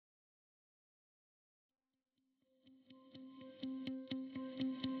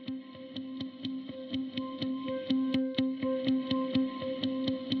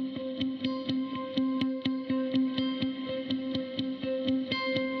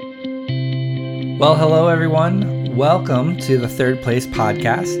Well, hello everyone. Welcome to the Third Place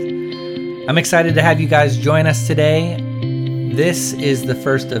Podcast. I'm excited to have you guys join us today. This is the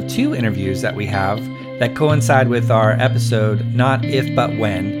first of two interviews that we have that coincide with our episode, Not If But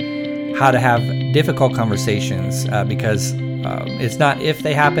When, how to have difficult conversations, because it's not if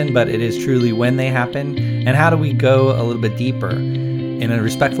they happen, but it is truly when they happen, and how do we go a little bit deeper in a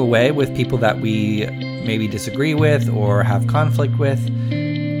respectful way with people that we maybe disagree with or have conflict with.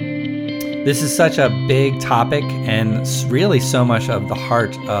 This is such a big topic and really so much of the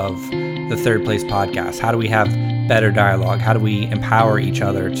heart of the Third Place Podcast. How do we have better dialogue? How do we empower each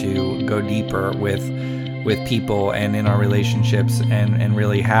other to go deeper with people and in our relationships and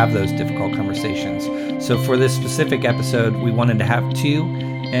really have those difficult conversations? So for this specific episode, we wanted to have two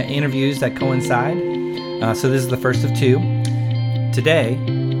interviews that coincide. So this is the first of two. Today,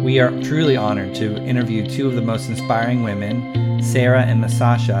 we are truly honored to interview two of the most inspiring women, Sarah and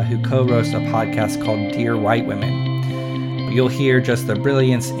Misasha, who co-host a podcast called Dear White Women. You'll hear just the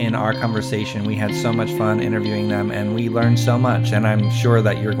brilliance in our conversation. We had so much fun interviewing them, and we learned so much, and I'm sure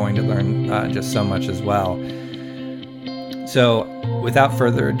that you're going to learn just so much as well. So, without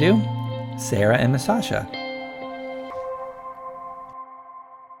further ado, Sarah and Misasha.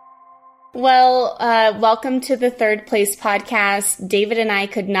 Well, welcome to the Third Place Podcast. David and I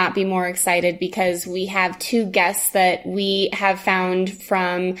could not be more excited because we have two guests that we have found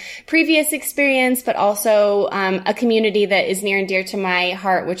from previous experience, but also a community that is near and dear to my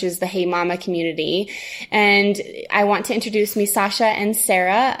heart, which is the Hey Mama community. And I want to introduce Misasha and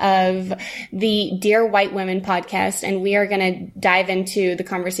Sarah of the Dear White Women podcast, and we are going to dive into the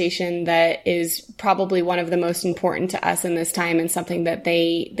conversation that is probably one of the most important to us in this time and something that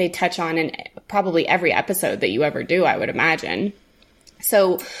they touch on in probably every episode that you ever do, I would imagine.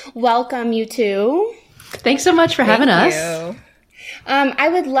 So welcome, you two. Thanks so much for having us. I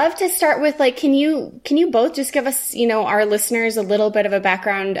would love to start with, can you both just give us, our listeners a little bit of a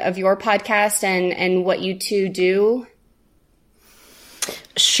background of your podcast and what you two do?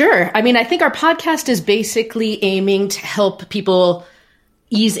 Sure. I mean, I think our podcast is basically aiming to help people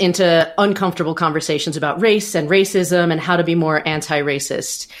ease into uncomfortable conversations about race and racism and how to be more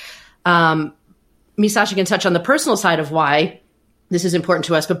anti-racist. Misasha can touch on the personal side of why this is important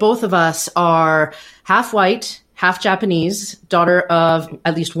to us, but both of us are half white, half Japanese, daughter of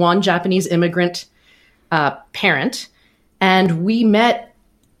at least one Japanese immigrant parent. And we met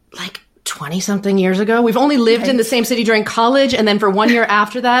 20-something years ago. We've only lived in the same city during college and then for 1 year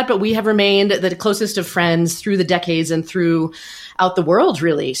after that, but we have remained the closest of friends through the decades and throughout the world,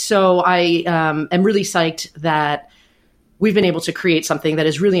 really. So I am really psyched that we've been able to create something that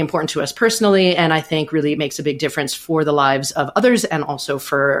is really important to us personally, and I think really makes a big difference for the lives of others and also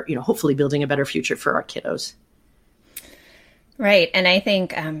for, hopefully building a better future for our kiddos. Right. And I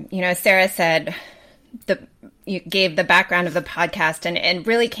think, Sarah said you gave the background of the podcast and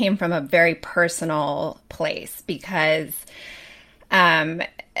really came from a very personal place because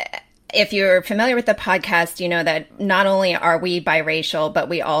if you're familiar with the podcast, you know that not only are we biracial, but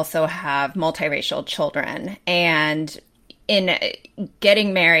we also have multiracial children. And in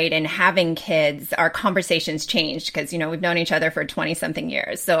getting married and having kids, our conversations changed because, we've known each other for 20-something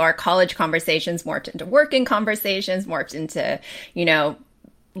years. So our college conversations morphed into working conversations, morphed into,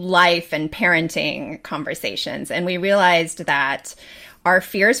 life and parenting conversations. And we realized that our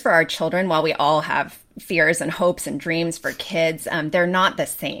fears for our children, while we all have fears and hopes and dreams for kids, they're not the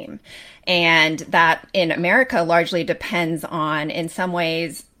same. And that in America largely depends on, in some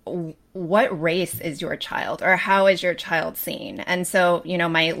ways, what race is your child or how is your child seen? And so,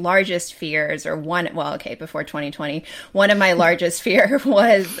 my largest fears before 2020, one of my largest fear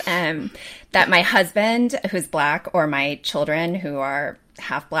was that my husband, who's Black, or my children who are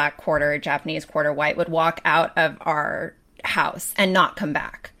half Black, quarter Japanese, quarter white, would walk out of our house and not come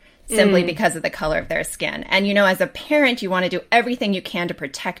back. Simply because of the color of their skin. And, as a parent, you want to do everything you can to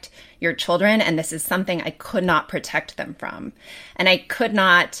protect your children. And this is something I could not protect them from. And I could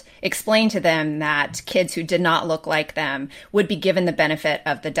not explain to them that kids who did not look like them would be given the benefit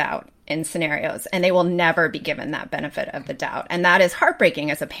of the doubt in scenarios. And they will never be given that benefit of the doubt. And that is heartbreaking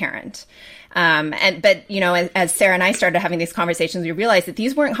as a parent. But as Sarah and I started having these conversations, we realized that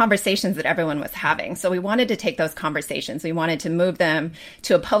these weren't conversations that everyone was having. So we wanted to take those conversations. We wanted to move them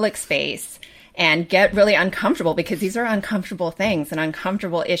to a public space and get really uncomfortable because these are uncomfortable things and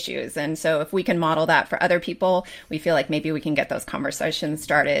uncomfortable issues. And so if we can model that for other people, we feel like maybe we can get those conversations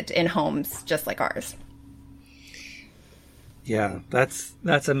started in homes just like ours. Yeah, that's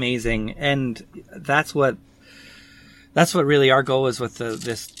amazing. And that's what really our goal is with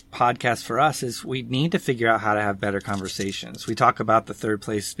this podcast for us is we need to figure out how to have better conversations. We talk about the third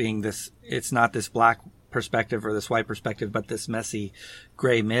place being this, it's not this black perspective or this white perspective, but this messy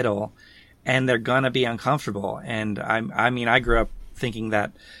gray middle. And they're going to be uncomfortable. And I grew up thinking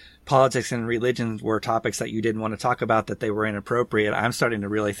that politics and religion were topics that you didn't want to talk about, that they were inappropriate. I'm starting to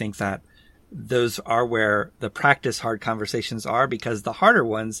really think that those are where the practice hard conversations are, because the harder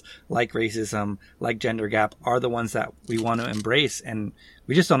ones, like racism, like gender gap, are the ones that we want to embrace, and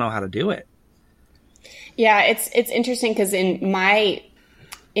we just don't know how to do it. Yeah, it's interesting because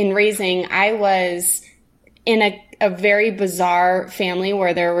in raising, I was in a very bizarre family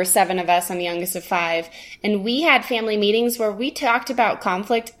where there were 7 of us. I'm the youngest of 5. And we had family meetings where we talked about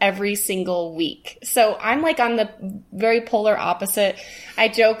conflict every single week. So I'm like on the very polar opposite. I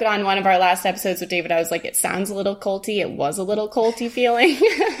joked on one of our last episodes with David, I was like, it sounds a little culty. It was a little culty feeling.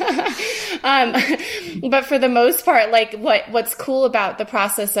 But for the most part, like what's cool about the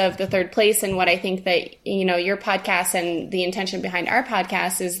process of the third place, and what I think that, your podcast and the intention behind our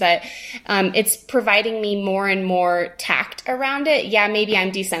podcast is that it's providing me more and more tact around it. Yeah, maybe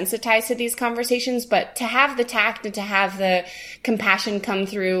I'm desensitized to these conversations, but to have the tact and to have the compassion come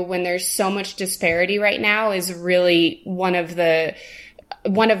through when there's so much disparity right now is really one of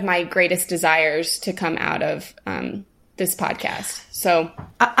my greatest desires to come out of this podcast. So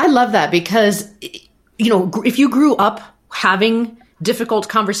I love that, because, if you grew up having difficult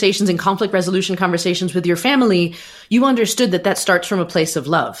conversations and conflict resolution conversations with your family, you understood that starts from a place of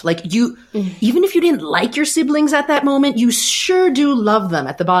love. Like even if you didn't like your siblings at that moment, you sure do love them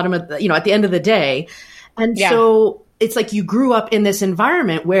at the bottom of at the end of the day. And so it's like you grew up in this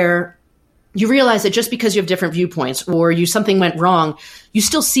environment where you realize that just because you have different viewpoints or something went wrong, you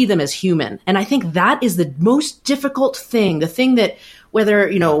still see them as human. And I think that is the most difficult thing, the thing that whether,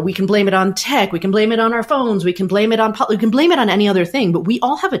 we can blame it on tech, we can blame it on our phones, we can blame it on any other thing, but we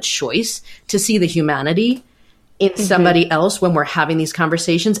all have a choice to see the humanity in somebody else when we're having these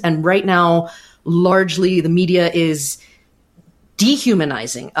conversations. And right now, largely the media is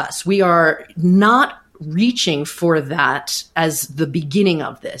dehumanizing us. We are not reaching for that as the beginning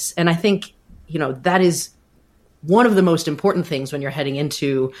of this. And I think, that is one of the most important things when you're heading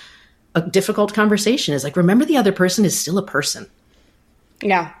into a difficult conversation, is like, remember the other person is still a person.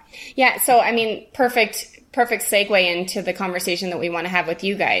 Yeah. Yeah. So, perfect segue into the conversation that we want to have with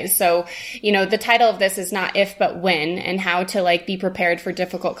you guys. So, the title of this is not if, but when, and how to be prepared for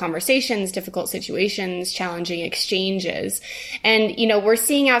difficult conversations, difficult situations, challenging exchanges. And, we're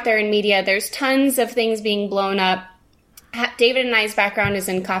seeing out there in media, there's tons of things being blown up. David and I's background is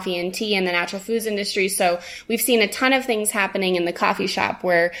in coffee and tea and the natural foods industry. So we've seen a ton of things happening in the coffee shop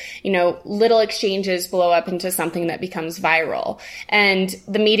where, little exchanges blow up into something that becomes viral. And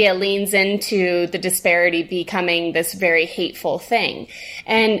the media leans into the disparity becoming this very hateful thing.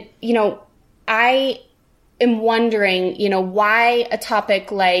 And, I am wondering, why a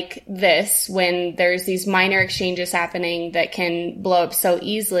topic like this, when there's these minor exchanges happening that can blow up so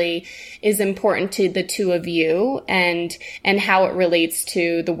easily, is important to the two of you, and how it relates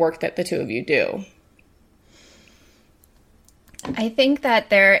to the work that the two of you do. I think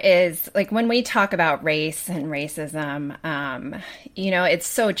that there is, when we talk about race and racism, it's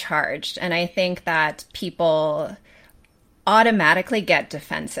so charged. And I think that people automatically get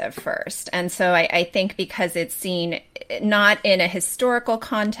defensive first. And so I think because it's seen not in a historical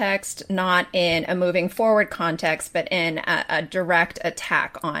context, not in a moving forward context, but in a direct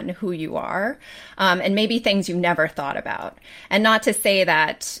attack on who you are, and maybe things you've never thought about. And not to say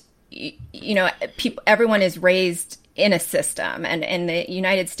that, everyone is raised in a system. And in the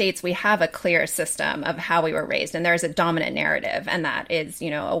United States, we have a clear system of how we were raised. And there's a dominant narrative, and that is,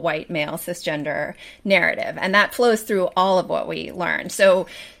 a white male cisgender narrative. And that flows through all of what we learn. So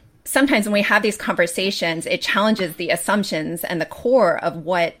sometimes when we have these conversations, it challenges the assumptions and the core of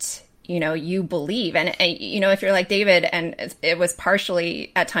what you believe. And, if you're like David, and it was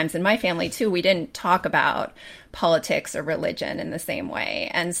partially at times in my family too, we didn't talk about politics or religion in the same way.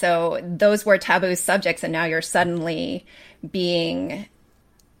 And so those were taboo subjects. And now you're suddenly being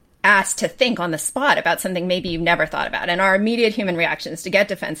asked to think on the spot about something maybe you've never thought about. And our immediate human reaction is to get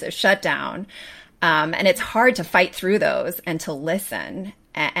defensive, shut down. And it's hard to fight through those and to listen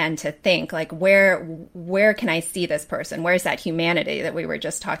and to think, where can I see this person? Where's that humanity that we were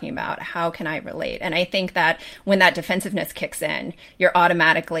just talking about? How can I relate? And I think that when that defensiveness kicks in, it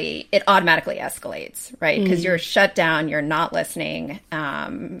automatically escalates, right? Because you're shut down, you're not listening.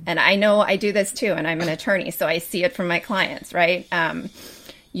 And I know I do this too, and I'm an attorney, so I see it from my clients, right?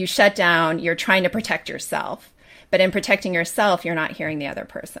 You shut down, you're trying to protect yourself. But in protecting yourself, you're not hearing the other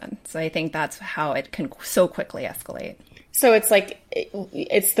person. So I think that's how it can so quickly escalate. So it's like,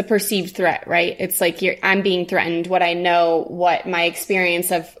 it's the perceived threat, right? It's like I'm being threatened. What I know, what my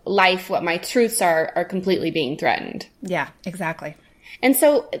experience of life, what my truths are completely being threatened. Yeah, exactly. And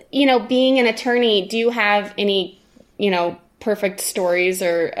so, being an attorney, do you have any, perfect stories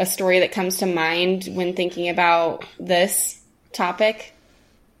or a story that comes to mind when thinking about this topic?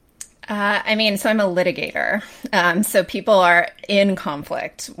 So I'm a litigator. So people are in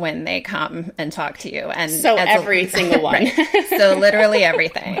conflict when they come and talk to you. And so every single one. Right. So literally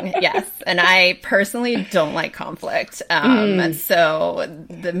everything. Yes. And I personally don't like conflict. And so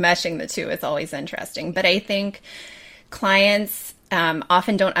the meshing the two is always interesting. But I think clients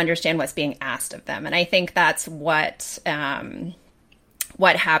often don't understand what's being asked of them. And I think that's what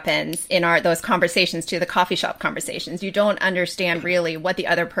happens in those conversations too, the coffee shop conversations. You don't understand really what the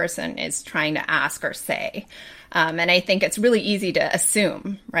other person is trying to ask or say. And I think it's really easy to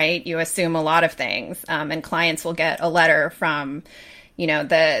assume, right? You assume a lot of things, and clients will get a letter from,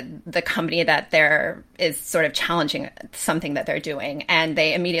 the company that is sort of challenging something that they're doing. And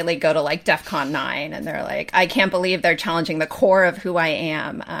they immediately go to like DEFCON 9 and they're like, I can't believe they're challenging the core of who I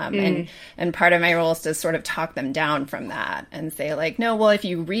am. And part of my role is to sort of talk them down from that and say like, no, well, if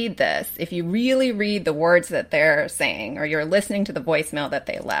you read this, if you really read the words that they're saying, or you're listening to the voicemail that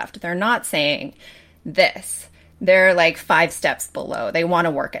they left, they're not saying this. They're like 5 steps below. They want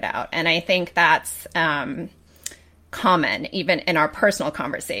to work it out. And I think that's, common even in our personal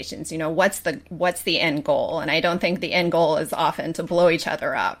conversations. What's the end goal? And I don't think the end goal is often to blow each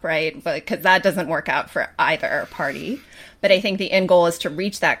other up, right? But because that doesn't work out for either party. But I think the end goal is to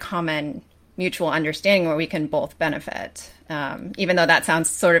reach that common mutual understanding where we can both benefit. Even though that sounds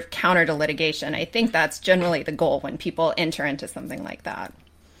sort of counter to litigation, I think that's generally the goal when people enter into something like that.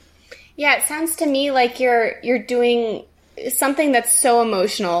 Yeah, it sounds to me like you're doing something that's so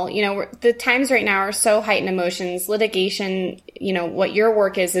emotional. The times right now are so heightened emotions. Litigation, what your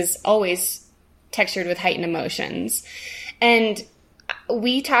work is always textured with heightened emotions. And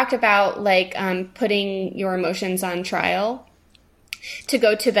we talked about like putting your emotions on trial to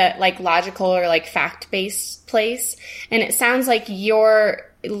go to the like logical or like fact-based place. And it sounds like you're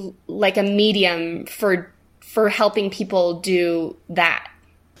like a medium for helping people do that.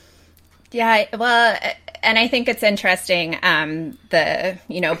 Yeah, well, and I think it's interesting,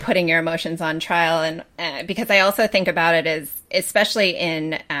 putting your emotions on trial. And because I also think about it as, especially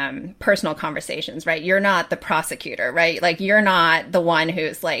in personal conversations, right? You're not the prosecutor, right? Like you're not the one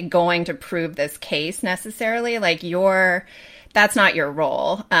who's like going to prove this case necessarily. Like that's not your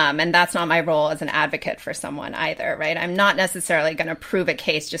role. And that's not my role as an advocate for someone either, right? I'm not necessarily going to prove a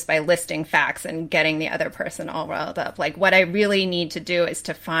case just by listing facts and getting the other person all riled up. Like what I really need to do is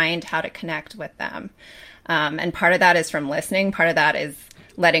to find how to connect with them. And part of that is from listening. Part of that is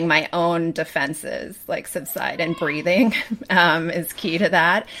letting my own defenses like subside, and breathing is key to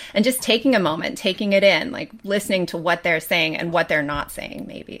that. And just taking a moment, taking it in, like listening to what they're saying and what they're not saying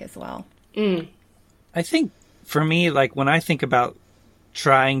maybe as well. I think for me, like when I think about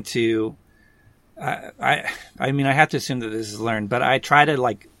trying to, I have to assume that this is learned, but I try to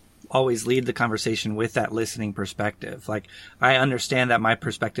like always lead the conversation with that listening perspective. Like I understand that my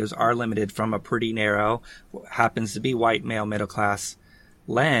perspectives are limited from a pretty narrow, happens to be white male middle class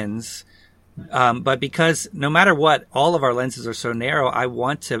lens. But because no matter what, all of our lenses are so narrow, I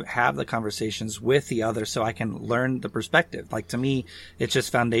want to have the conversations with the other so I can learn the perspective. Like to me, it's just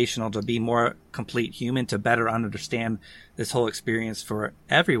foundational to be more complete human, to better understand this whole experience for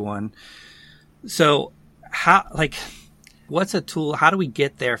everyone. So what's a tool? How do we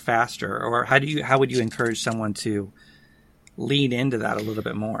get there faster? Or how would you encourage someone to lean into that a little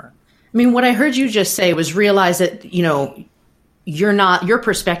bit more? I mean, what I heard you just say was realize that, your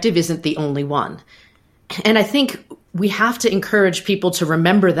perspective isn't the only one. And I think we have to encourage people to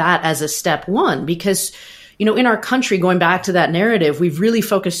remember that as a step one, because, in our country, going back to that narrative, we've really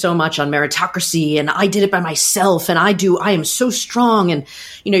focused so much on meritocracy and I did it by myself and I am so strong. And,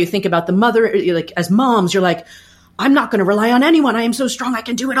 you think about the mother, like as moms, you're like, I'm not going to rely on anyone. I am so strong. I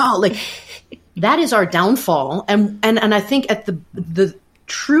can do it all. Like that is our downfall. And I think the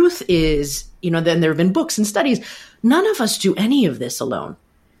truth is, then there have been books and studies. None of us do any of this alone.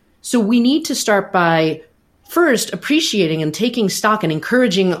 So we need to start by first appreciating and taking stock and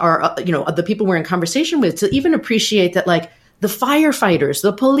encouraging our, the people we're in conversation with to even appreciate that, like the firefighters,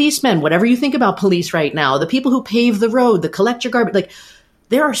 the policemen, whatever you think about police right now, the people who pave the road, the collect your garbage, like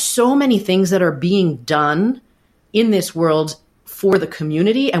there are so many things that are being done in this world for the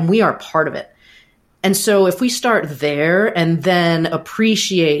community, and we are part of it. And so if we start there and then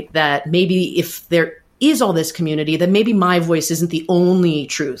appreciate that maybe if there is all this community, then maybe my voice isn't the only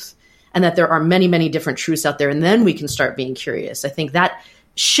truth. and that there are many, many different truths out there. And then we can start being curious. I think that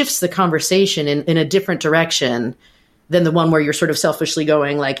shifts the conversation in a different direction than the one where you're sort of selfishly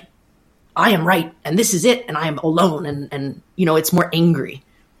going like, I am right and this is it and I am alone. And it's more angry.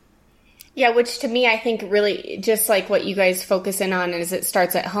 Yeah, which to me, I think really just like what you guys focus in on is it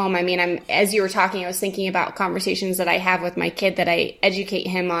starts at home. I mean, as you were talking, I was thinking about conversations that I have with my kid that I educate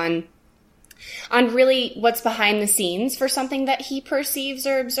him on really what's behind the scenes for something that he perceives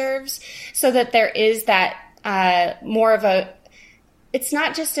or observes, so that there is that more of a, it's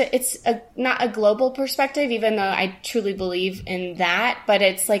not a global perspective, even though I truly believe in that, but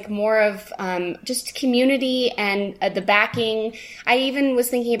it's like more of just community and the backing. I even was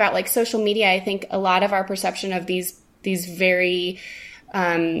thinking about like social media. I think a lot of our perception of these very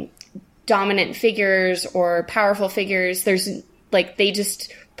dominant figures or powerful figures, there's like, they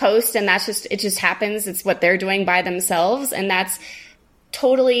just post and it just happens. It's what they're doing by themselves. And that's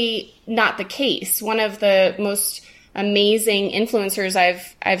totally not the case. One of the most amazing influencers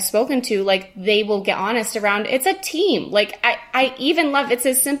I've spoken to, like, they will get honest around, it's a team. Like, I even love, it's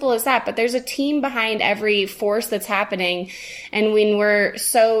as simple as that, but there's a team behind every force that's happening. And when we're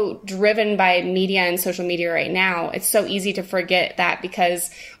so driven by media and social media right now, it's so easy to forget that,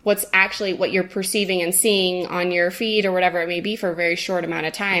 because what you're perceiving and seeing on your feed or whatever it may be for a very short amount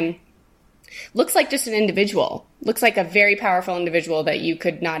of time looks like just an individual, looks like a very powerful individual that you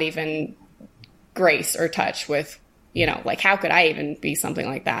could not even grace or touch with. Like, how could I even be something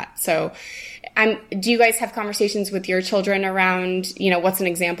like that? So do you guys have conversations with your children around, what's an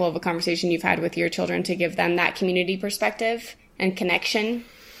example of a conversation you've had with your children to give them that community perspective and connection?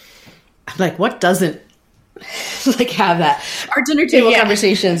 I'm like, what doesn't like have that? Our dinner table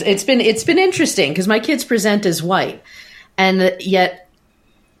conversations, it's been interesting because my kids present as white, and yet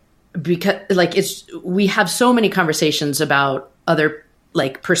because we have so many conversations about other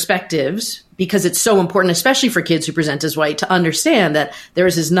like perspectives, because it's so important, especially for kids who present as white, to understand that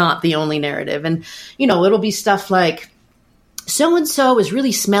theirs is not the only narrative. And, it'll be stuff like, so-and-so is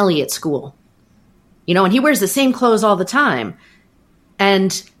really smelly at school, and he wears the same clothes all the time.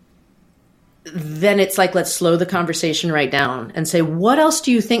 And then it's like, let's slow the conversation right down and say, what else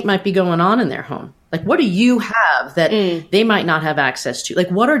do you think might be going on in their home? Like, what do you have that they might not have access to? Like,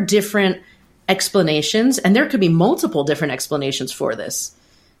 what are different explanations? And there could be multiple different explanations for this,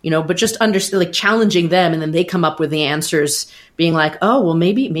 but just like challenging them, and then they come up with the answers, being like, oh, well,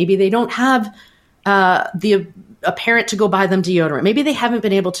 maybe they don't have a parent to go buy them deodorant. Maybe they haven't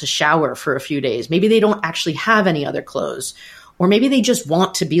been able to shower for a few days. Maybe they don't actually have any other clothes, or maybe they just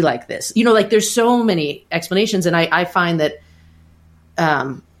want to be like this. Like, there's so many explanations. And I find that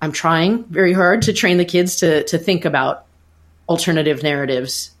I'm trying very hard to train the kids to think about alternative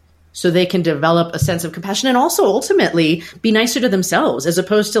narratives, so they can develop a sense of compassion and also ultimately be nicer to themselves, as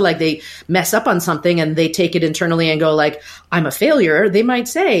opposed to like they mess up on something and they take it internally and go like, I'm a failure. They might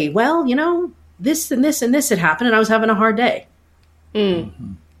say, well, this and this and this had happened and I was having a hard day.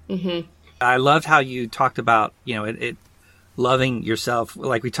 Mm-hmm. Mm-hmm. I loved how you talked about, it loving yourself.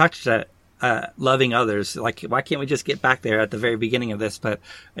 Like we touched at loving others. Like, why can't we just get back there at the very beginning of this? But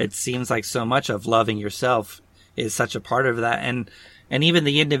it seems like so much of loving yourself is such a part of that. And even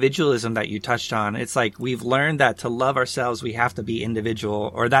the individualism that you touched on, it's like we've learned that to love ourselves, we have to be individual,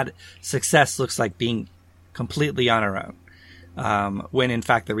 or that success looks like being completely on our own. When in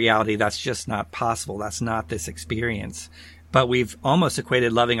fact, the reality, that's just not possible. That's not this experience. But we've almost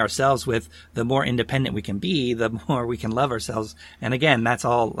equated loving ourselves with the more independent we can be, the more we can love ourselves. And again, that's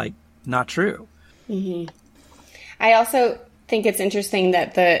all like not true. Mm-hmm. I also think it's interesting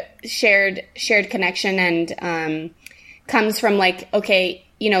that the shared connection and, comes from like, okay,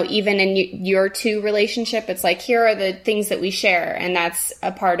 even in your two relationship, it's like, here are the things that we share. And that's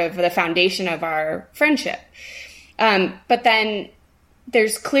a part of the foundation of our friendship. But then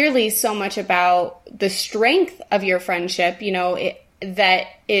there's clearly so much about the strength of your friendship, that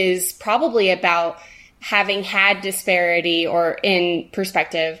is probably about having had disparity or in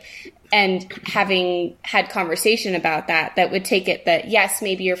perspective and having had conversation about that would take it that, yes,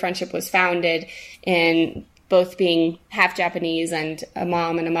 maybe your friendship was founded in both being half Japanese and a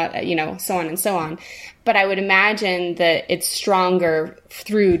mom and a mother, so on and so on. But I would imagine that it's stronger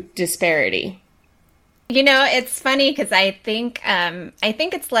through disparity. It's funny because I think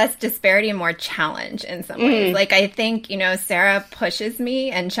it's less disparity and more challenge in some ways. Like, I think, Sarah pushes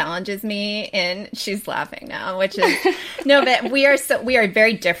me and challenges me, and she's laughing now, which is no, but we are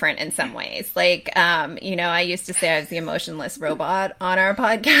very different in some ways. Like, I used to say I was the emotionless robot on our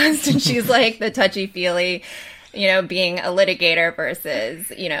podcast, and she's like the touchy-feely being a litigator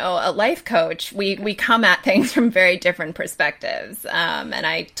versus, a life coach, we come at things from very different perspectives. And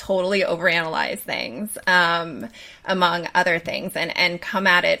I totally overanalyze things, among other things, and come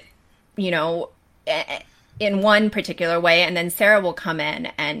at it, in one particular way. And then Sarah will come in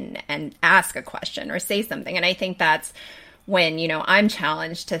and ask a question or say something. And I think that's when, I'm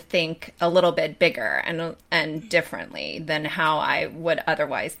challenged to think a little bit bigger and differently than how I would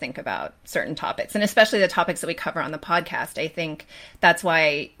otherwise think about certain topics. And especially the topics that we cover on the podcast. I think that's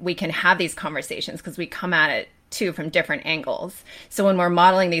why we can have these conversations, because we come at it too from different angles. So when we're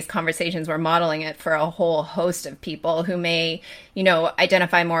modeling these conversations, we're modeling it for a whole host of people who may,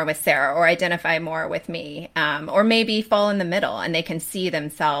 identify more with Sarah or identify more with me, or maybe fall in the middle, and they can see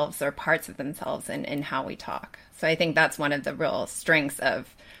themselves or parts of themselves in how we talk. So I think that's one of the real strengths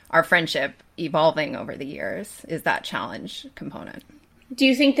of our friendship evolving over the years, is that challenge component. Do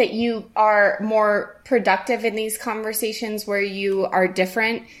you think that you are more productive in these conversations where you are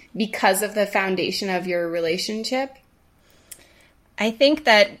different because of the foundation of your relationship? I think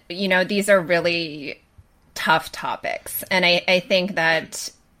that, these are really tough topics. And I think that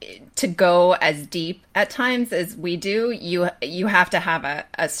to go as deep at times as we do, you have to have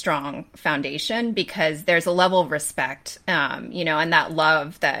a strong foundation, because there's a level of respect, and that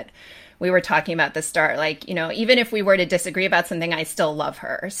love that we were talking about at the start. Like, even if we were to disagree about something, I still love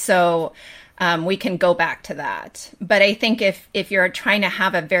her. So we can go back to that. But I think if you're trying to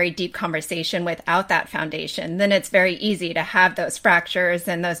have a very deep conversation without that foundation, then it's very easy to have those fractures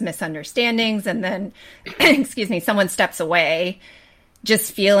and those misunderstandings. And then, someone steps away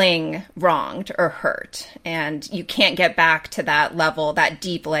just feeling wronged or hurt. And you can't get back to that level, that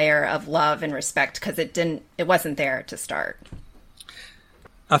deep layer of love and respect, because it wasn't there to start.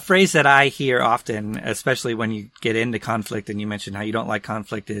 A phrase that I hear often, especially when you get into conflict, and you mentioned how you don't like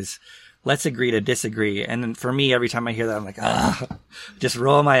conflict, is let's agree to disagree. And for me, every time I hear that, I'm like, just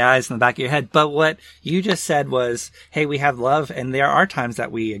roll my eyes in the back of your head. But what you just said was, hey, we have love, and there are times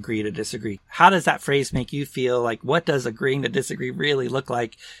that we agree to disagree. How does that phrase make you feel? Like, what does agreeing to disagree really look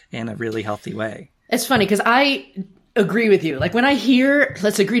like in a really healthy way? It's funny because I agree with you. Like, when I hear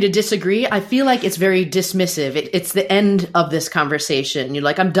let's agree to disagree, I feel like it's very dismissive. It's the end of this conversation. You're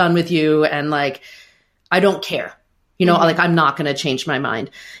like, I'm done with you, and like, I don't care. Like, I'm not going to change my mind.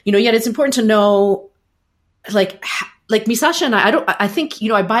 Yet it's important to know, like Misasha and I think,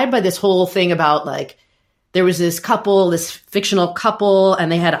 I abide by this whole thing about, like, there was this fictional couple,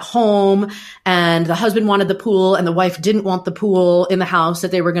 and they had a home, and the husband wanted the pool, and the wife didn't want the pool in the house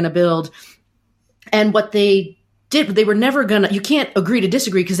that they were going to build. And what they did, they were never you can't agree to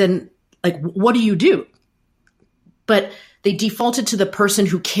disagree, because then, like, what do you do? But they defaulted to the person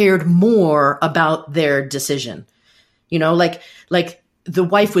who cared more about their decision. Like the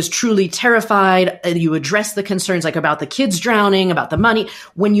wife was truly terrified, and you address the concerns, like about the kids drowning, about the money.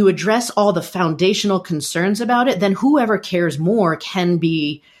 When you address all the foundational concerns about it, then whoever cares more can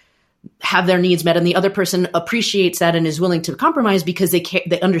have their needs met, and the other person appreciates that and is willing to compromise because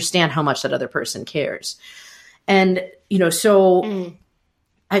they understand how much that other person cares. And,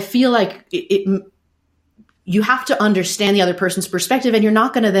 I feel like you have to understand the other person's perspective, and you're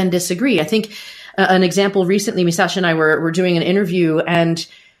not going to then disagree. I think an example recently, Misasha and I were doing an interview, and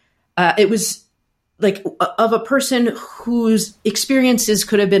it was like of a person whose experiences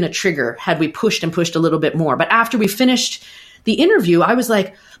could have been a trigger had we pushed a little bit more. But after we finished the interview, I was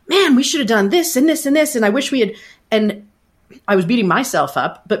like, man, we should have done this and this and this. And I wish we had, and I was beating myself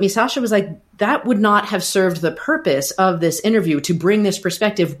up, but Misasha was like, that would not have served the purpose of this interview, to bring this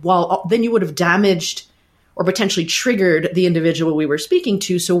perspective, while then you would have damaged or potentially triggered the individual we were speaking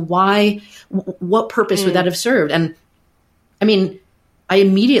to. So what purpose would that have served? And I mean, I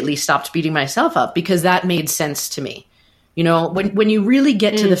immediately stopped beating myself up, because that made sense to me. When you really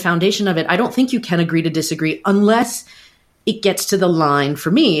get to the foundation of it, I don't think you can agree to disagree unless it gets to the line,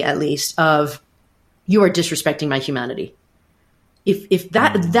 for me at least, of you are disrespecting my humanity. If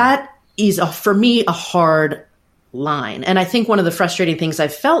that is for me a hard line. And I think one of the frustrating things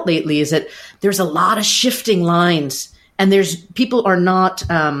I've felt lately is that there's a lot of shifting lines, and people are not,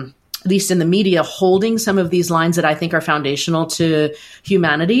 at least in the media, holding some of these lines that I think are foundational to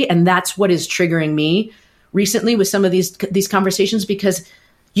humanity. And that's what is triggering me recently with some of these conversations, because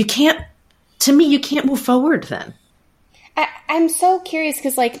you can't move forward then. I'm so curious,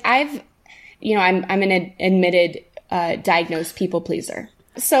 because like I'm an admitted diagnosed people pleaser.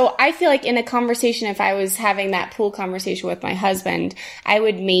 So I feel like in a conversation, if I was having that pool conversation with my husband, I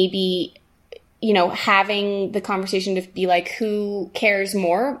would maybe, having the conversation to be like, who cares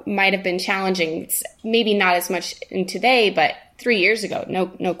more, might have been challenging. It's maybe not as much in today, but 3 years ago,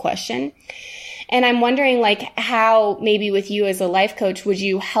 no question. And I'm wondering, like, how maybe with you as a life coach, would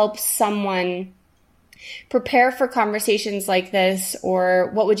you help someone prepare for conversations like this? Or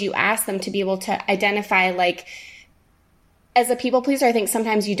what would you ask them to be able to identify, like, as a people pleaser, I think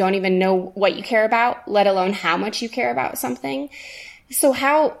sometimes you don't even know what you care about, let alone how much you care about something. So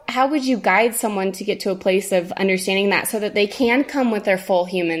how would you guide someone to get to a place of understanding that so that they can come with their full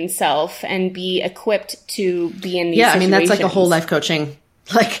human self and be equipped to be in these situations? I mean, that's like a whole life coaching,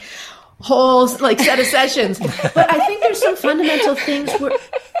 like whole like set of sessions. But I think there's some fundamental things where...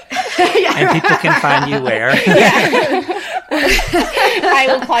 And people can find you where? I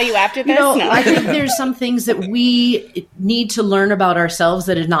will call you after this. No. I think there's some things that we need to learn about ourselves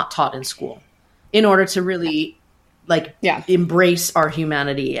that is not taught in school in order to really embrace our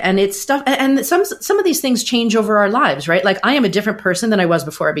humanity. And it's stuff, and some of these things change over our lives, right? Like, I am a different person than I was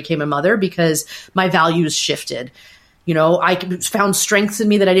before I became a mother because my values shifted. I found strengths in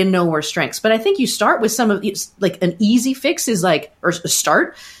me that I didn't know were strengths. But I think you start with some of these, like an easy fix is like, or a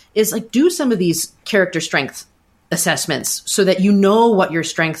start is like, do some of these character strength assessments so that you know what your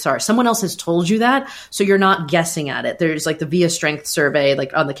strengths are. Someone else has told you that, so you're not guessing at it. There's like the VIA strength survey,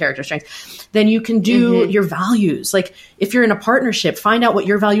 like on the character strength. Then you can do your values. Like, if you're in a partnership, find out what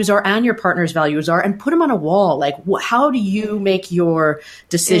your values are and your partner's values are and put them on a wall. Like, how do you make your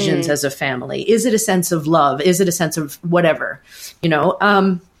decisions as a family? Is it a sense of love? Is it a sense of whatever,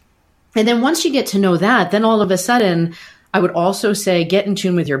 And then once you get to know that, then all of a sudden, I would also say get in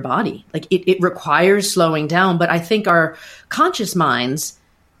tune with your body. Like, it requires slowing down, but I think our conscious minds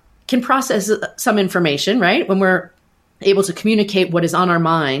can process some information, right? When we're able to communicate what is on our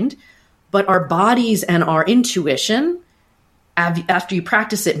mind, but our bodies and our intuition, after you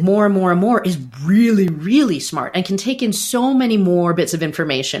practice it more and more and more, is really, really smart and can take in so many more bits of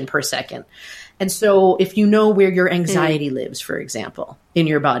information per second. And so if you know where your anxiety lives, for example, in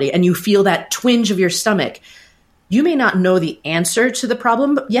your body, and you feel that twinge of your stomach, you may not know the answer to the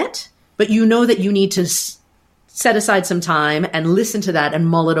problem yet, but you know that you need to set aside some time and listen to that and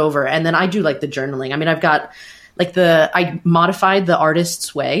mull it over. And then I do like the journaling. I mean, I've got like I modified the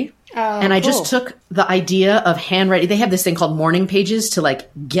Artist's Way. And I just took the idea of handwriting. They have this thing called morning pages to like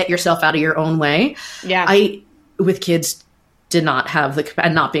get yourself out of your own way. Yeah. With kids, did not have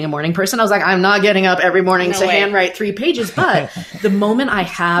and not being a morning person, I was like, I'm not getting up every morning to handwrite 3 pages. But the moment I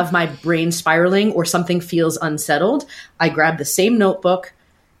have my brain spiraling or something feels unsettled, I grab the same notebook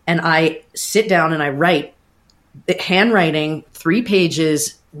and I sit down and I write handwriting 3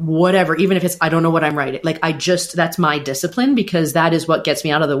 pages, whatever, even if it's, I don't know what I'm writing. Like, that's my discipline, because that is what gets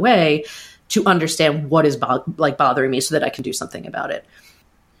me out of the way to understand what is bothering me so that I can do something about it.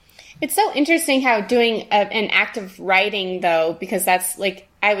 It's so interesting how doing an act of writing, though, because that's like,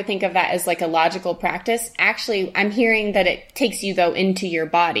 I would think of that as like a logical practice. Actually, I'm hearing that it takes you, though, into your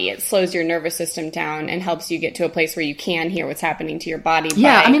body. It slows your nervous system down and helps you get to a place where you can hear what's happening to your body.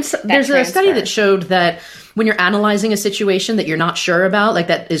 Yeah, I mean, there's a study that showed that when you're analyzing a situation that you're not sure about, like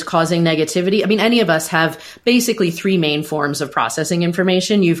that is causing negativity. I mean, any of us have basically 3 main forms of processing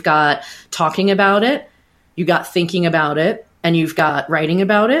information. You've got talking about it, you've got thinking about it, and you've got writing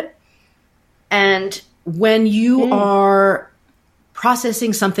about it. And when you are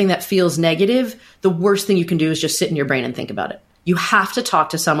processing something that feels negative, the worst thing you can do is just sit in your brain and think about it. You have to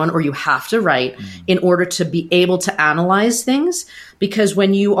talk to someone or you have to write in order to be able to analyze things, because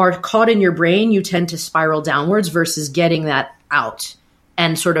when you are caught in your brain, you tend to spiral downwards versus getting that out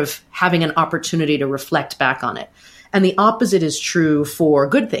and sort of having an opportunity to reflect back on it. And the opposite is true for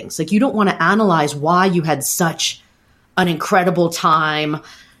good things. Like, you don't want to analyze why you had such an incredible time,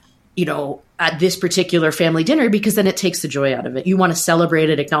 at this particular family dinner, because then it takes the joy out of it. You want to celebrate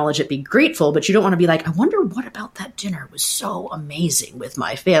it, acknowledge it, be grateful, but you don't want to be like, I wonder what about that dinner was so amazing with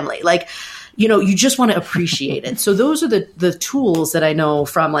my family. Like, you just want to appreciate it. So those are the tools that I know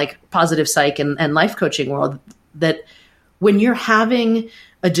from like positive psych and life coaching world, that when you're having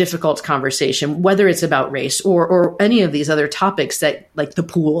a difficult conversation, whether it's about race or any of these other topics that, like the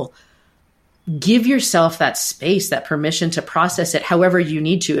pool, give yourself that space, that permission to process it however you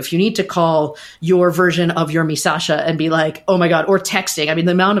need to. If you need to call your version of your Misasha and be like, oh my God, or texting. I mean,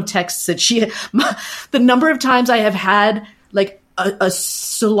 the amount of texts that the number of times I have had like a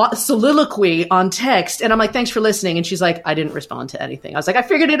soliloquy on text, and I'm like, thanks for listening. And she's like, I didn't respond to anything. I was like, I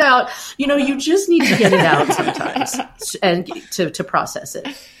figured it out. You just need to get it out sometimes and to process it.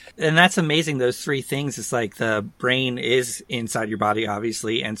 And that's amazing. Those 3 things. It's like the brain is inside your body,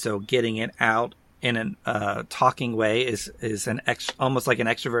 obviously. And so getting it out in a talking way is almost like an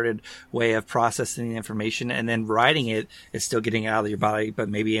extroverted way of processing the information. And then writing it is still getting it out of your body, but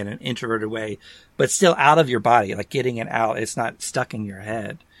maybe in an introverted way, but still out of your body, like getting it out. It's not stuck in your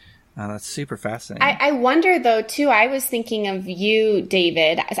head. Oh, that's super fascinating. I wonder, though, too, I was thinking of you,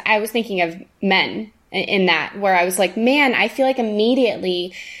 David. I was thinking of men in that, where I was like, man, I feel like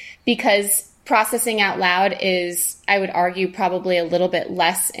immediately, because processing out loud is, I would argue, probably a little bit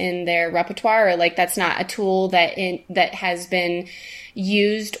less in their repertoire, or like that's not a tool that has been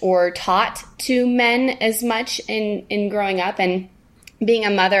used or taught to men as much in growing up. And being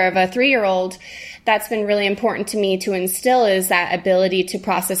a mother of a 3-year-old, that's been really important to me to instill, is that ability to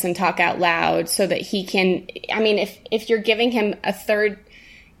process and talk out loud so that he can, I mean, if you're giving him a third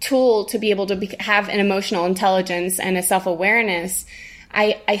tool to be able to have an emotional intelligence and a self-awareness,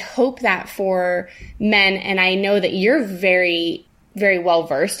 I hope that for men, and I know that you're very, very well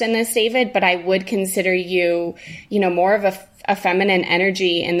versed in this, David, but I would consider you, more of a feminine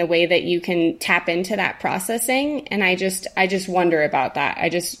energy in the way that you can tap into that processing. And I just wonder about that. I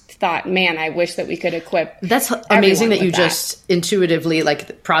just thought, man, I wish that we could equip. That's amazing that you just intuitively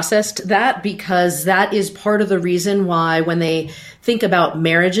processed that, because that is part of the reason why when they think about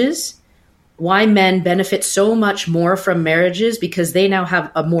marriages, why men benefit so much more from marriages, because they now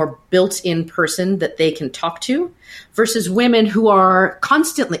have a more built-in person that they can talk to, versus women who are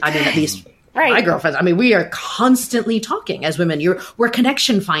constantly, I mean, at least right. My girlfriends, I mean, we are constantly talking as women. We're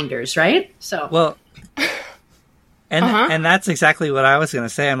connection finders, right? So, well, and that's exactly what I was going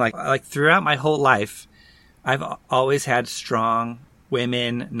to say. I'm like throughout my whole life, I've always had strong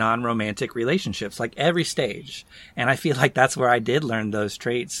women, non-romantic relationships, like every stage. And I feel like that's where I did learn those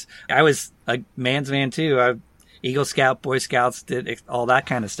traits. I was a man's man too. Eagle Scout, Boy Scouts, did all that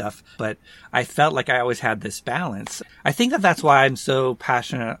kind of stuff. But I felt like I always had this balance. I think that's why I'm so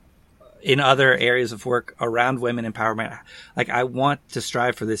passionate in other areas of work around women empowerment. Like, I want to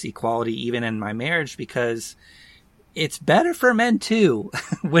strive for this equality even in my marriage, because it's better for men too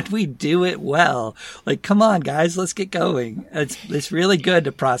when we do it well. Like, come on, guys, let's get going. It's really good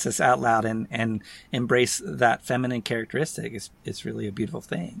to process out loud and embrace that feminine characteristic. It's really a beautiful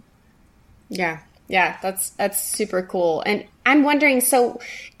thing. Yeah. Yeah, that's super cool. And I'm wondering, so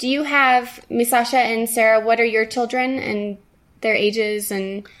do you have, Misasha and Sarah, what are your children and their ages?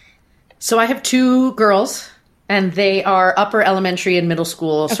 And so I have 2 girls, and they are upper elementary and middle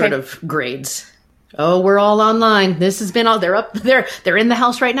school sort of grades. Oh, we're all online. This has been all, they're in the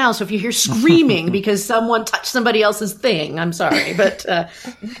house right now. So if you hear screaming because someone touched somebody else's thing, I'm sorry, but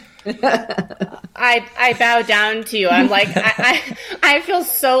I bow down to you. I'm like, I feel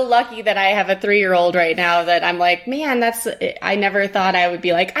so lucky that I have a 3-year-old right now, that I'm like, man, I never thought I would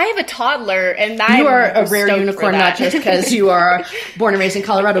be like, I have a toddler, and you are a rare unicorn, not just because you are born and raised in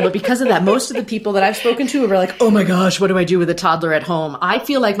Colorado, but because of that. Most of the people that I've spoken to are like, oh my gosh, what do I do with a toddler at home? I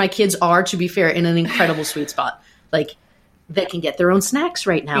feel like my kids are, to be fair, in an incredible sweet spot. Like, they can get their own snacks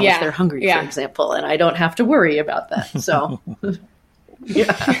right now if they're hungry, for example, and I don't have to worry about that. So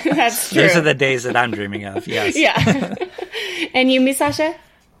yeah, that's true. Those are the days that I'm dreaming of. Yes. Yeah. And you, Misasha?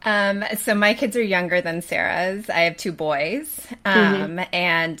 So my kids are younger than Sarah's. I have 2 boys,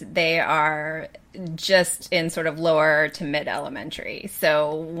 and they are just in sort of lower to mid elementary.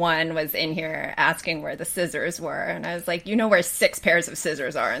 So one was in here asking where the scissors were, and I was like, you know where 6 pairs of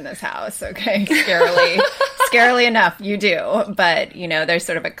scissors are in this house, okay? Scarily enough, you do. But, there's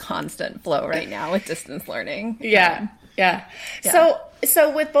sort of a constant flow right now with distance learning. Yeah. Yeah.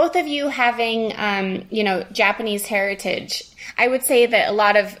 So with both of you having, Japanese heritage, I would say that a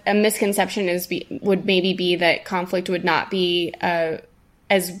lot of a misconception would maybe be that conflict would not be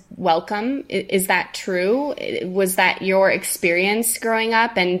as welcome. Is that true? Was that your experience growing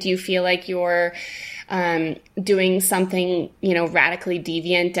up? And do you feel like you're doing something, radically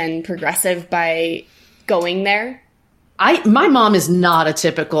deviant and progressive by going there? My mom is not a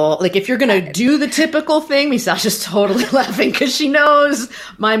typical, like, if you're going to do the typical thing, Misasha's totally laughing because she knows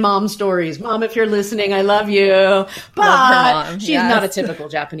my mom's stories. Mom, if you're listening, I love you. But she's not a typical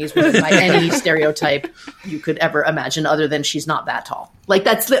Japanese woman by any stereotype you could ever imagine, other than she's not that tall. Like,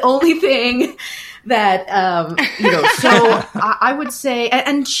 that's the only thing that, so I would say,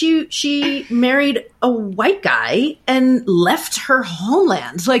 and she married a white guy and left her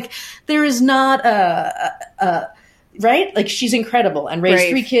homeland. Like, there is not right? Like, she's incredible and raised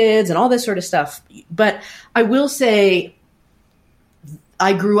 3 kids and all this sort of stuff. But I will say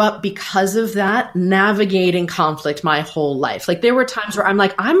I grew up because of that, navigating conflict my whole life. Like, there were times where I'm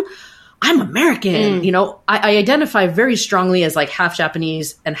like, I'm American, I identify very strongly as like half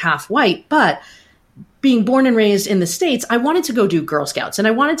Japanese and half white, but being born and raised in the States, I wanted to go do Girl Scouts and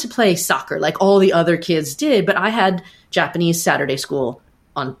I wanted to play soccer like all the other kids did. But I had Japanese Saturday school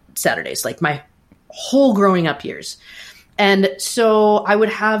on Saturdays, like my whole growing up years. And so I would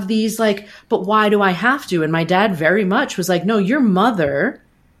have these like, but why do I have to? And my dad very much was like, no, your mother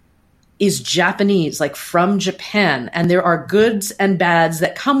is Japanese, like from Japan. And there are goods and bads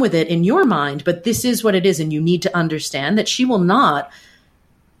that come with it in your mind, but this is what it is. And you need to understand that she will not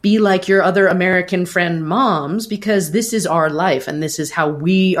be like your other American friend moms, because this is our life and this is how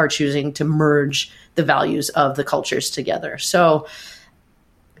we are choosing to merge the values of the cultures together. So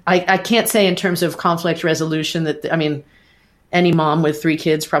I can't say in terms of conflict resolution that, I mean, any mom with 3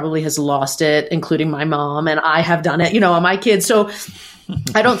 kids probably has lost it, including my mom, and I have done it, on my kids. So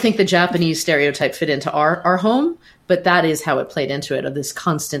I don't think the Japanese stereotype fit into our home, but that is how it played into it, of this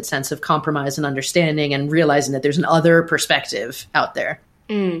constant sense of compromise and understanding and realizing that there's an other perspective out there.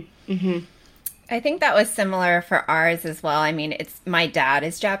 Mm-hmm. I think that was similar for ours as well. I mean, my dad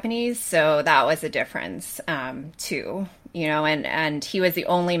is Japanese, so that was a difference too, and he was the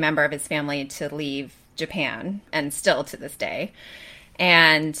only member of his family to leave Japan, and still to this day.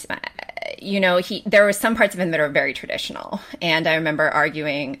 And, there were some parts of him that are very traditional. And I remember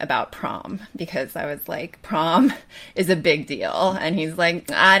arguing about prom, because I was like, prom is a big deal. And he's like,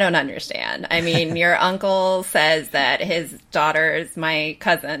 I don't understand. I mean, your uncle says that his daughters, my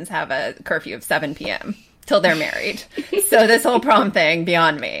cousins, have a curfew of 7 p.m. till they're married. So this whole prom thing,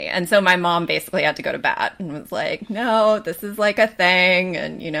 beyond me. And so my mom basically had to go to bat and was like, no, this is like a thing.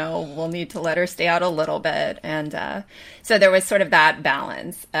 And, we'll need to let her stay out a little bit. And so there was sort of that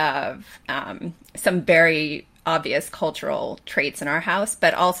balance of some very obvious cultural traits in our house.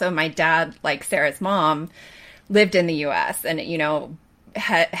 But also my dad, like Sarah's mom, lived in the U.S. and,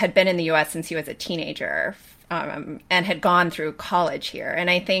 had been in the U.S. since he was a teenager, and had gone through college here. And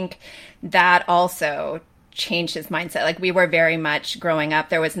I think that also changed his mindset. Like, we were very much growing up,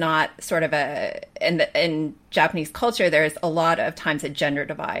 there was not sort of in Japanese culture, there's a lot of times a gender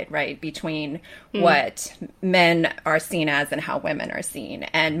divide, right, between what men are seen as and how women are seen.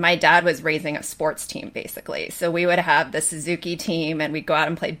 And my dad was raising a sports team, basically. So we would have the Suzuki team, and we'd go out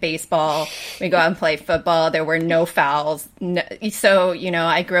and play baseball, we'd go out and play football. There were no fouls. So,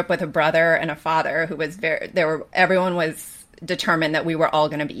 I grew up with a brother and a father who was everyone was determined that we were all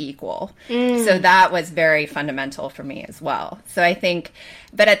going to be equal. So that was very fundamental for me as well. So I think,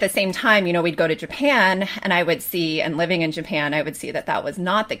 but at the same time, we'd go to Japan, and I would see, and living in Japan, I would see that was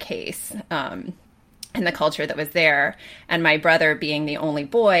not the case in the culture that was there. And my brother, being the only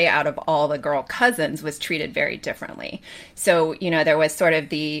boy out of all the girl cousins, was treated very differently. So, there was sort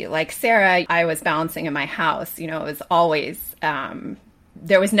of like Sarah, I was balancing in my house, it was always,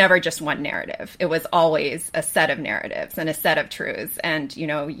 there was never just one narrative. It was always a set of narratives and a set of truths. And,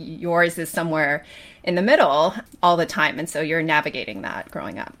 yours is somewhere in the middle all the time. And so you're navigating that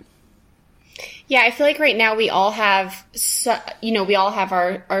growing up. Yeah, I feel like right now we all have, we all have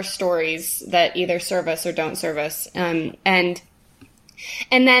our stories that either serve us or don't serve us.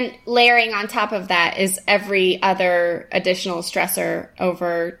 And then layering on top of that is every other additional stressor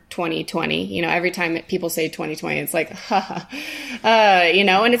over 2020. Every time people say 2020, it's like,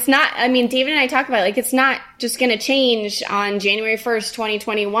 and it's not, I mean, David and I talk about it, like, it's not just going to change on January 1st,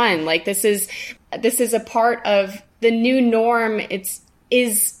 2021. Like, this is a part of the new norm.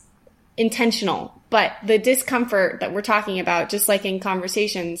 Is intentional, but the discomfort that we're talking about, just like in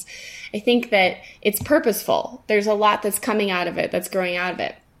conversations, I think that it's purposeful. There's a lot that's coming out of it, that's growing out of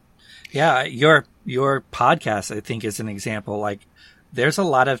it. Yeah, your podcast, I think, is an example. Like, there's a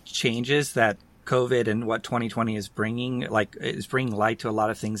lot of changes that COVID and what 2020 is bringing light to a lot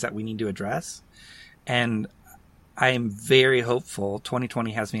of things that we need to address. And I am very hopeful.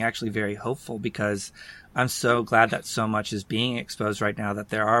 2020 has me actually very hopeful, because I'm so glad that so much is being exposed right now, that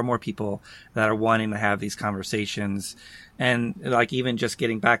there are more people that are wanting to have these conversations. And like, even just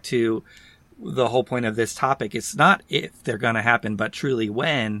getting back to the whole point of this topic, it's not if they're going to happen, but truly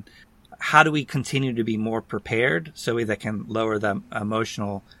when. How do we continue to be more prepared so that can lower the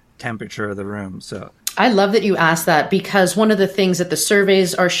emotional temperature of the room? So I love that you asked that, because one of the things that the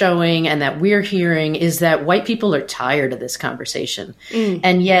surveys are showing and that we're hearing is that white people are tired of this conversation.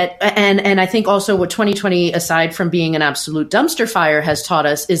 And yet, and I think also what 2020, aside from being an absolute dumpster fire, has taught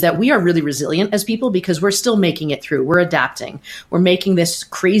us is that we are really resilient as people, because we're still making it through. We're adapting. We're making this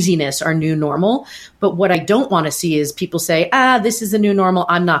craziness our new normal. But what I don't want to see is people say, this is the new normal,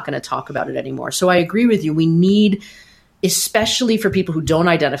 I'm not going to talk about it anymore. So I agree with you. We need, especially for people who don't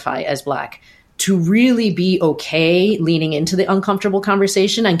identify as Black, to really be okay leaning into the uncomfortable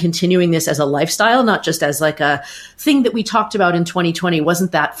conversation and continuing this as a lifestyle, not just as like a thing that we talked about in 2020.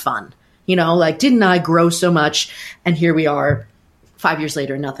 Wasn't that fun? Like, didn't I grow so much? And here we are 5 years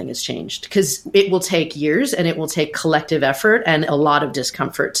later, nothing has changed, because it will take years and it will take collective effort and a lot of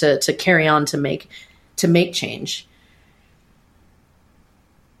discomfort to carry on to make change.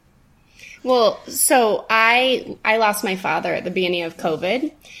 Well, so I lost my father at the beginning of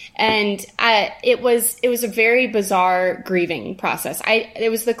COVID, and it was a very bizarre grieving process. It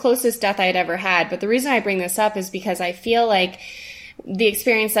was the closest death I had ever had. But the reason I bring this up is because I feel like the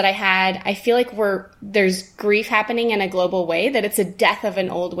experience that I had, I feel like there's grief happening in a global way, that it's a death of an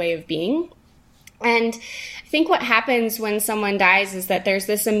old way of being. And I think what happens when someone dies is that there's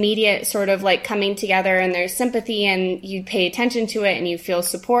this immediate sort of like coming together, and there's sympathy, and you pay attention to it and you feel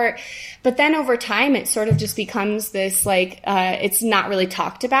support. But then over time, it sort of just becomes this like, it's not really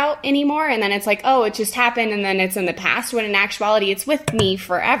talked about anymore. And then it's like, oh, it just happened, and then it's in the past, when in actuality, it's with me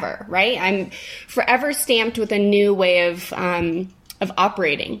forever, right? I'm forever stamped with a new way of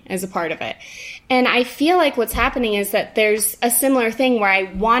operating as a part of it. And I feel like what's happening is that there's a similar thing where I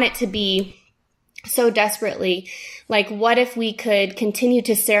want it to be so desperately, like, what if we could continue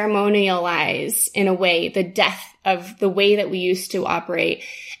to ceremonialize, in a way, the death of the way that we used to operate,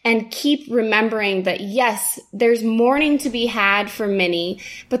 and keep remembering that, yes, there's mourning to be had for many,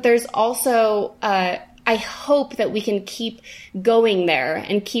 but there's also, I hope that we can keep going there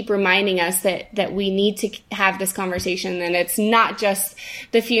and keep reminding us that we need to have this conversation, and it's not just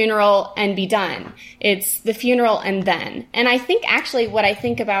the funeral and be done. It's the funeral and then. And I think actually what I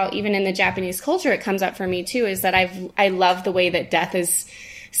think about, even in the Japanese culture, it comes up for me too, is that I love the way that death is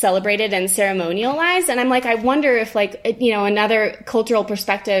celebrated and ceremonialized. And I'm like, I wonder if, like, you know, another cultural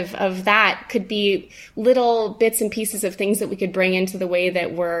perspective of that could be little bits and pieces of things that we could bring into the way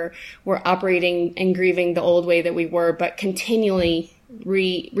that we're operating and grieving the old way that we were, but continually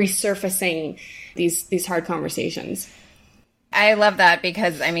resurfacing these hard conversations. I love that,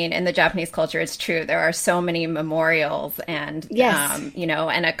 because, I mean, in the Japanese culture, it's true. There are so many memorials and, yes. You know,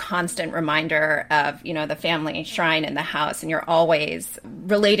 and a constant reminder of, you know, the family shrine in the house. And you're always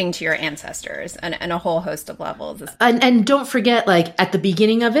relating to your ancestors and a whole host of levels. And don't forget, like, at the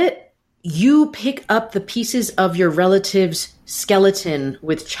beginning of it, you pick up the pieces of your relative's skeleton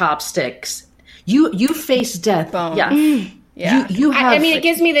with chopsticks. You face death. Bone. Yeah. Yeah. You have, I mean, it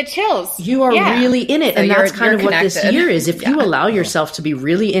gives me the chills. You are really in it. So and that's kind of what connected. this year is. If you allow yourself to be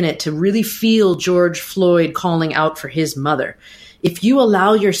really in it, to really feel George Floyd calling out for his mother, if you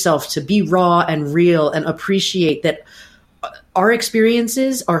allow yourself to be raw and real and appreciate that our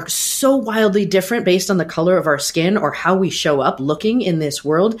experiences are so wildly different based on the color of our skin or how we show up looking in this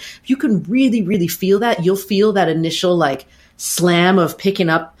world, if you can really, really feel that, you'll feel that initial like slam of picking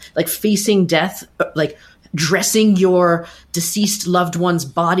up, like facing death, like dressing your deceased loved one's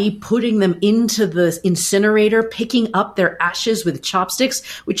body, putting them into the incinerator, picking up their ashes with chopsticks,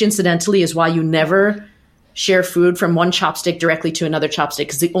 which incidentally is why you never share food from one chopstick directly to another chopstick,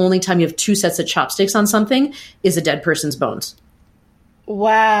 because the only time you have two sets of chopsticks on something is a dead person's bones.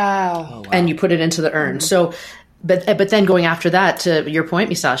 Wow. Oh, wow. And you put it into the urn. So, but then going after that, to your point,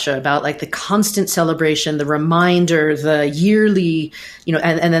 Misasha, about like the constant celebration, the reminder, the yearly, you know,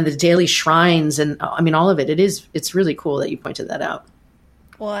 and then the daily shrines, and I mean, all of it. It's really cool that you pointed that out.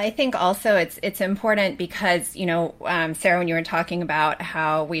 Well, I think also it's important because, you know, Sarah, when you were talking about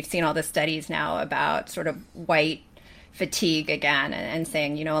how we've seen all the studies now about sort of white fatigue again, and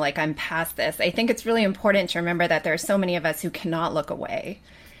saying, you know, like, I'm past this. I think it's really important to remember that there are so many of us who cannot look away.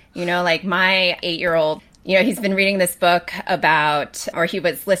 You know, like my 8-year-old, you know, he's been reading this book about, or he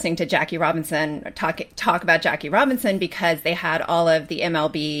was listening to Jackie Robinson talk about Jackie Robinson, because they had all of the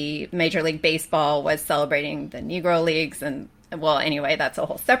MLB, Major League Baseball was celebrating the Negro Leagues, and well, anyway, that's a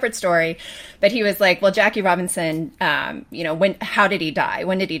whole separate story. But he was like, well, Jackie Robinson, you know, how did he die?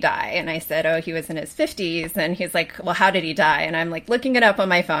 When did he die? And I said, oh, he was in his 50s. And he's like, well, how did he die? And I'm like looking it up on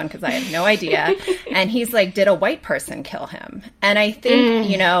my phone because I have no idea. And he's like, did a white person kill him? And I think,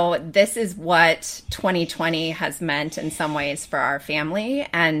 you know, this is what 2020 has meant in some ways for our family.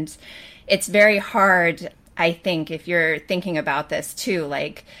 And it's very hard, I think, if you're thinking about this too,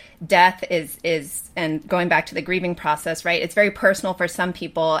 like, death is, and going back to the grieving process, right? It's very personal for some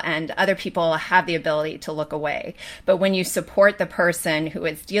people, and other people have the ability to look away. But when you support the person who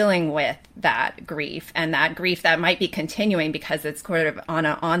is dealing with that grief, and that grief that might be continuing because it's sort of on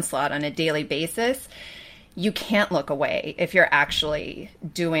an onslaught on a daily basis, you can't look away if you're actually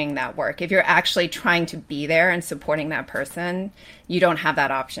doing that work. If you're actually trying to be there and supporting that person, you don't have that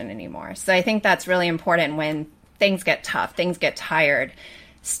option anymore. So I think that's really important when things get tough, things get tired.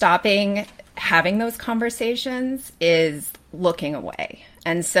 Stopping having those conversations is looking away.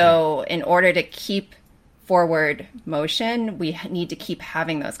 And so in order to keep forward motion, we need to keep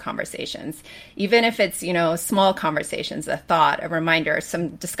having those conversations. Even if it's, you know, small conversations, a thought, a reminder,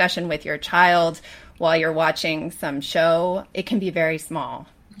 some discussion with your child while you're watching some show, it can be very small,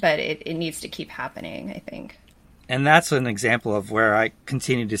 but it needs to keep happening, I think. And that's an example of where I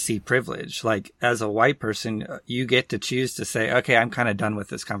continue to see privilege. Like, as a white person, you get to choose to say, okay, I'm kind of done with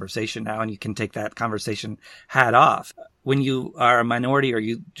this conversation now, and you can take that conversation hat off. When you are a minority or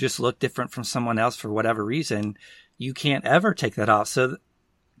you just look different from someone else for whatever reason, you can't ever take that off. So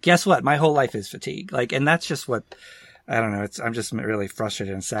guess what? My whole life is fatigue. Like, and that's just what, I don't know, I'm just really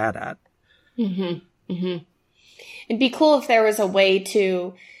frustrated and sad at. Mm-hmm. Mm-hmm. It'd be cool if there was a way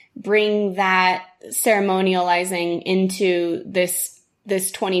to bring that ceremonializing into this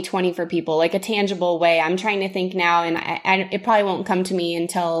 2020 for people, like a tangible way. I'm trying to think now, and it probably won't come to me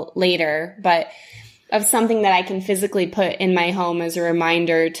until later, but of something that I can physically put in my home as a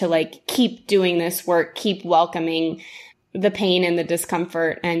reminder to like keep doing this work, keep welcoming the pain and the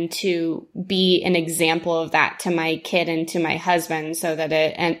discomfort, and to be an example of that to my kid and to my husband, so that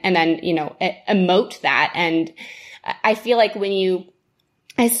and then, emote that. And I feel like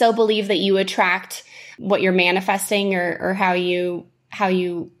I so believe that you attract what you're manifesting, or how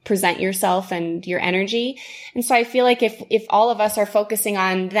you present yourself and your energy. And so I feel like if all of us are focusing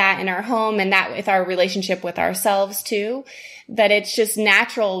on that in our home, and that with our relationship with ourselves too, that it's just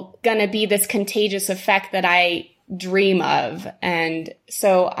natural gonna be this contagious effect that I dream of. And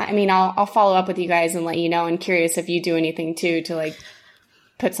so, I mean, I'll follow up with you guys and let you know. I'm curious if you do anything too to like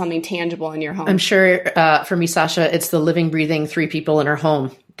put something tangible in your home. I'm sure for me, Sasha, it's the living, breathing 3 people in her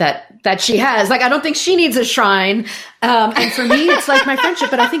home that she has. Like, I don't think she needs a shrine. And for me, it's like my friendship.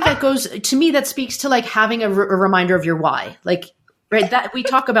 But I think that goes to me, that speaks to like having a reminder of your why. Like, right, that we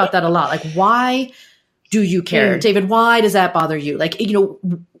talk about that a lot. Like, why do you care? David, why does that bother you? Like,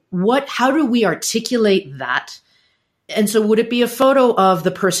 how do we articulate that? And so would it be a photo of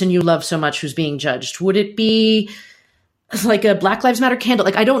the person you love so much who's being judged? Would it be like a Black Lives Matter candle?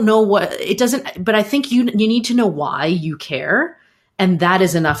 Like, I don't know what it doesn't, but I think you need to know why you care. And that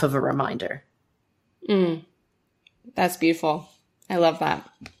is enough of a reminder. That's beautiful. I love that.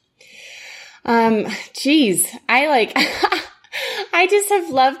 Geez, I just have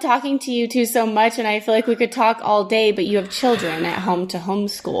loved talking to you two so much. And I feel like we could talk all day, but you have children at home to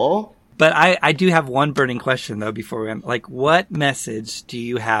homeschool. But I do have one burning question, though, before we end. Like, what message do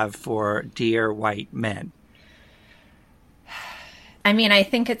you have for dear white men? I mean, I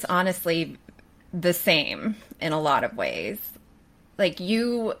think it's honestly the same in a lot of ways. Like,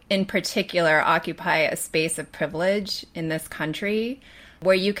 you in particular occupy a space of privilege in this country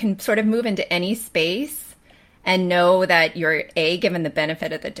where you can sort of move into any space and know that you're A, given the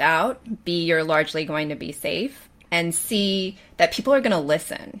benefit of the doubt, B, you're largely going to be safe, and C, that people are going to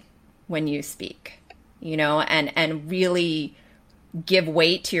listen when you speak, and really give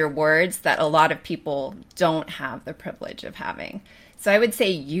weight to your words that a lot of people don't have the privilege of having. So I would say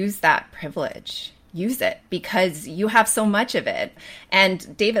use that privilege. Use it, because you have so much of it.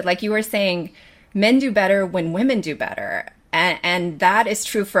 And David, like you were saying, men do better when women do better. And that is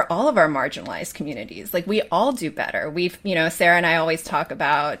true for all of our marginalized communities. Like, we all do better. We've, Sarah and I always talk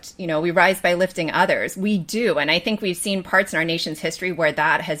about, we rise by lifting others. We do. And I think we've seen parts in our nation's history where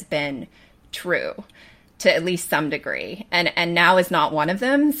that has been true to at least some degree. And now is not one of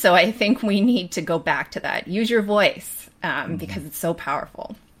them. So I think we need to go back to that. Use your voice, because it's so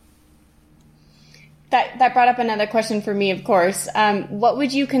powerful. That brought up another question for me, of course. What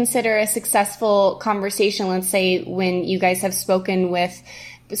would you consider a successful conversation, let's say, when you guys have spoken with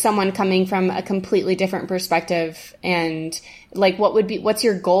someone coming from a completely different perspective? And like, what's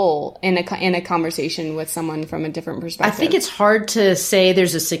your goal in a conversation with someone from a different perspective? I think it's hard to say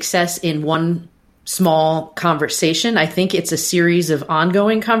there's a success in one small conversation. I think it's a series of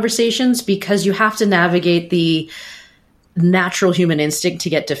ongoing conversations, because you have to navigate the natural human instinct to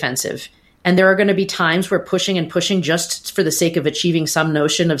get defensive. And there are going to be times where pushing and pushing just for the sake of achieving some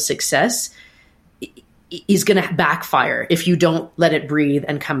notion of success is going to backfire if you don't let it breathe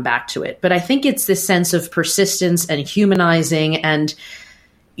and come back to it. But I think it's this sense of persistence and humanizing and,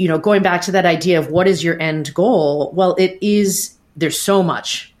 going back to that idea of what is your end goal? Well, there's so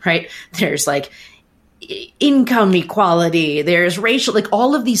much, right? There's like income equality, there's racial, like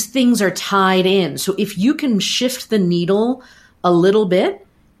all of these things are tied in. So if you can shift the needle a little bit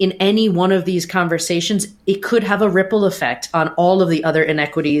in any one of these conversations, it could have a ripple effect on all of the other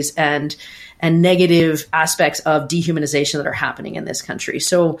inequities and negative aspects of dehumanization that are happening in this country.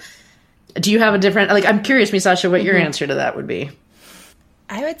 So do you have a different, like, I'm curious, Sasha, what your answer to that would be?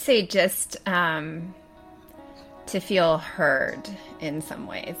 I would say just to feel heard in some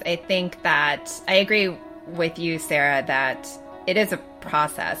ways. I think that I agree with you, Sarah, that it is a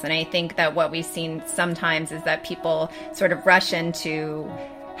process. And I think that what we've seen sometimes is that people sort of rush into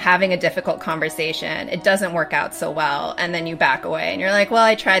having a difficult conversation, it doesn't work out so well, and then you back away and you're like, well,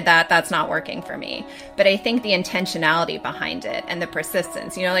 I tried that, that's not working for me. But I think the intentionality behind it and the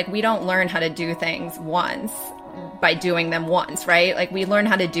persistence, like we don't learn how to do things once by doing them once, right? Like we learn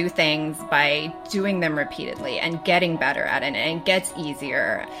how to do things by doing them repeatedly and getting better at it, and it gets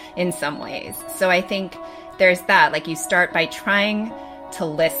easier in some ways. So I think there's that, like you start by trying to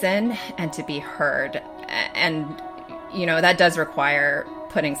listen and to be heard, and that does require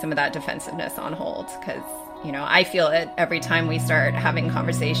putting some of that defensiveness on hold, because I feel it every time we start having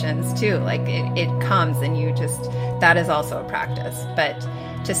conversations too. Like it comes, and that is also a practice. But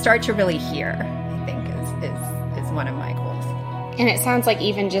to start to really hear, I think is one of my goals. And it sounds like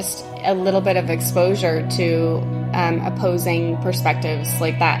even just a little bit of exposure to opposing perspectives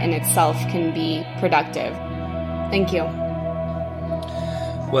like that in itself can be productive. Thank you.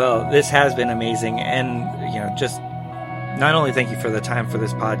 Well, this has been amazing, and just not only thank you for the time for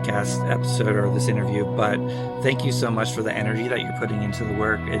this podcast episode or this interview, but thank you so much for the energy that you're putting into the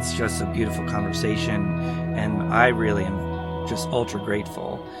work. It's just a beautiful conversation, and I really am just ultra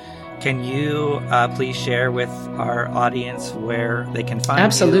grateful. Can you please share with our audience where they can find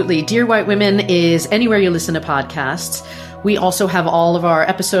Absolutely. you? Dear White Women is anywhere you listen to podcasts. We also have all of our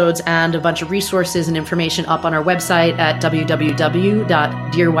episodes and a bunch of resources and information up on our website at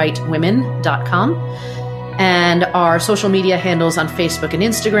www.dearwhitewomen.com. And our social media handles on Facebook and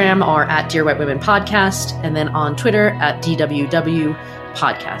Instagram are at Dear White Women Podcast, and then on Twitter at DWW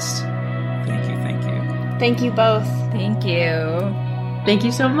Podcast. Thank you. Thank you both. Thank you. Thank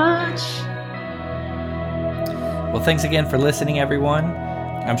you so much. Well, thanks again for listening, everyone.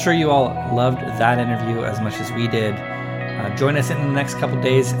 I'm sure you all loved that interview as much as we did. Join us in the next couple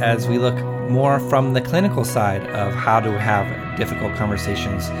days as we look more from the clinical side of how to have difficult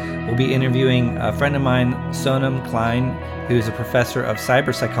conversations. We'll be interviewing a friend of mine, Sonam Klein, who is a professor of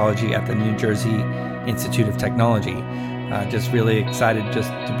cyber psychology at the New Jersey Institute of Technology. Just really excited just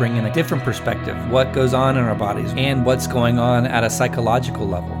to bring in a different perspective, what goes on in our bodies and what's going on at a psychological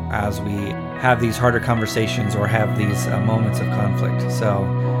level as we have these harder conversations or have these moments of conflict. So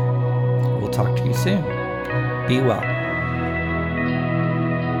we'll talk to you soon. Be well.